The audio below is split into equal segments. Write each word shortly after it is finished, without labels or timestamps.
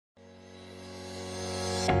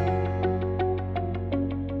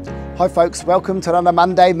Hi folks, welcome to another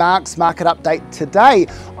Monday Mark's Market Update. Today,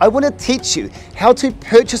 I want to teach you how to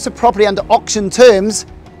purchase a property under auction terms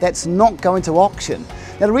that's not going to auction.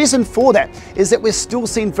 Now the reason for that is that we're still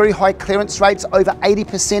seeing very high clearance rates, over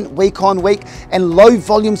 80% week on week, and low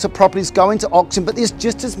volumes of properties going to auction, but there's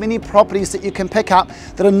just as many properties that you can pick up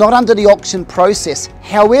that are not under the auction process.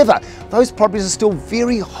 However, those properties are still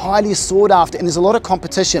very highly sought after and there's a lot of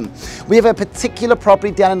competition. We have a particular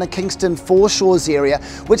property down in the Kingston Foreshores area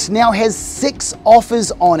which now has 6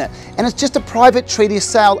 offers on it, and it's just a private treaty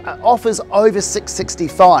sale, offers over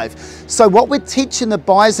 $665. So what we're teaching the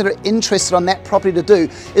buyers that are interested on that property to do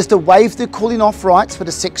is to waive their cooling off rights for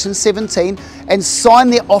the Section 17 and sign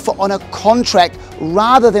their offer on a contract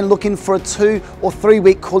rather than looking for a 2 or 3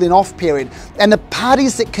 week cooling off period. And the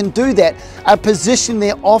parties that can do that are positioning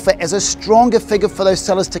their offer as a stronger figure for those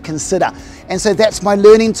sellers to consider. And so that's my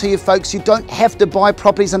learning to you folks. You don't have to buy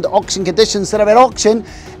properties under auction conditions that are at auction.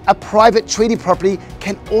 A private treaty property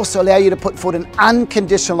can also allow you to put forward an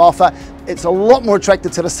unconditional offer. It's a lot more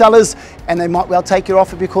attractive to the sellers and they might well take your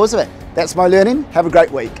offer because of it. That's my learning. Have a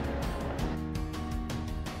great week.